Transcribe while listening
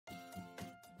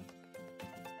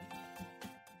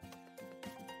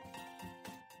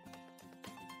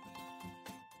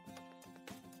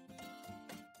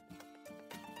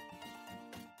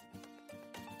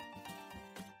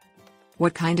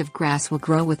What kind of grass will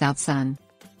grow without sun?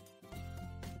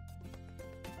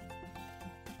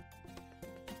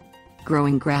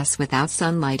 Growing grass without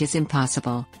sunlight is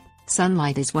impossible.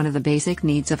 Sunlight is one of the basic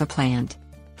needs of a plant.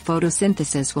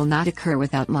 Photosynthesis will not occur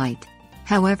without light.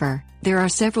 However, there are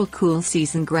several cool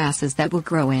season grasses that will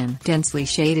grow in densely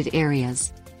shaded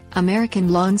areas.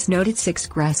 American lawns noted 6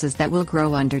 grasses that will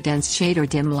grow under dense shade or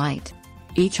dim light.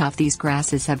 Each of these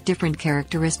grasses have different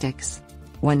characteristics.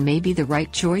 One may be the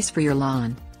right choice for your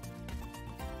lawn.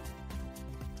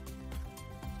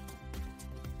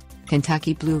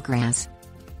 Kentucky Bluegrass.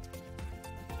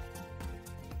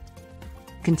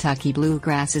 Kentucky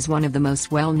bluegrass is one of the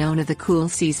most well-known of the cool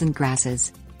season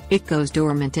grasses. It goes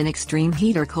dormant in extreme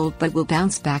heat or cold but will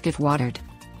bounce back if watered.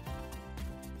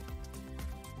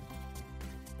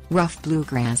 Rough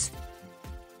bluegrass.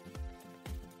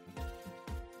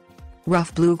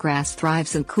 Rough bluegrass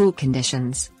thrives in cool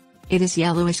conditions. It is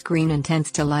yellowish-green and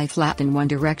tends to lie flat in one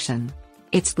direction.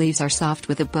 Its leaves are soft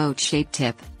with a boat-shaped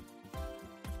tip.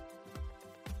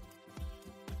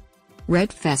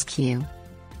 Red fescue.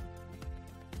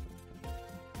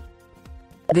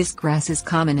 This grass is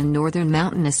common in northern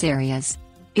mountainous areas.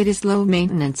 It is low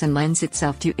maintenance and lends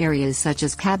itself to areas such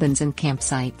as cabins and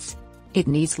campsites. It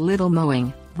needs little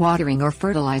mowing, watering or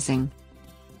fertilizing.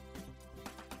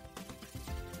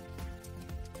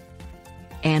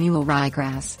 Annual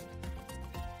ryegrass.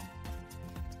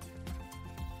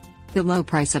 The low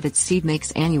price of its seed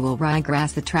makes annual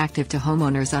ryegrass attractive to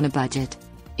homeowners on a budget.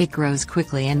 It grows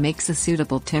quickly and makes a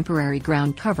suitable temporary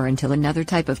ground cover until another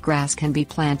type of grass can be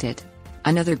planted.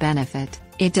 Another benefit,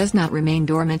 it does not remain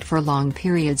dormant for long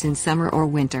periods in summer or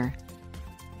winter.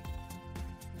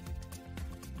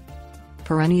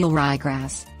 Perennial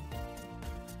ryegrass.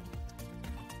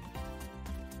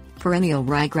 Perennial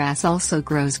ryegrass also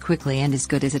grows quickly and is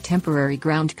good as a temporary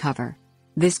ground cover.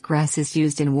 This grass is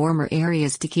used in warmer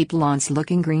areas to keep lawns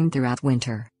looking green throughout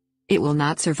winter. It will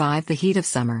not survive the heat of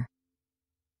summer.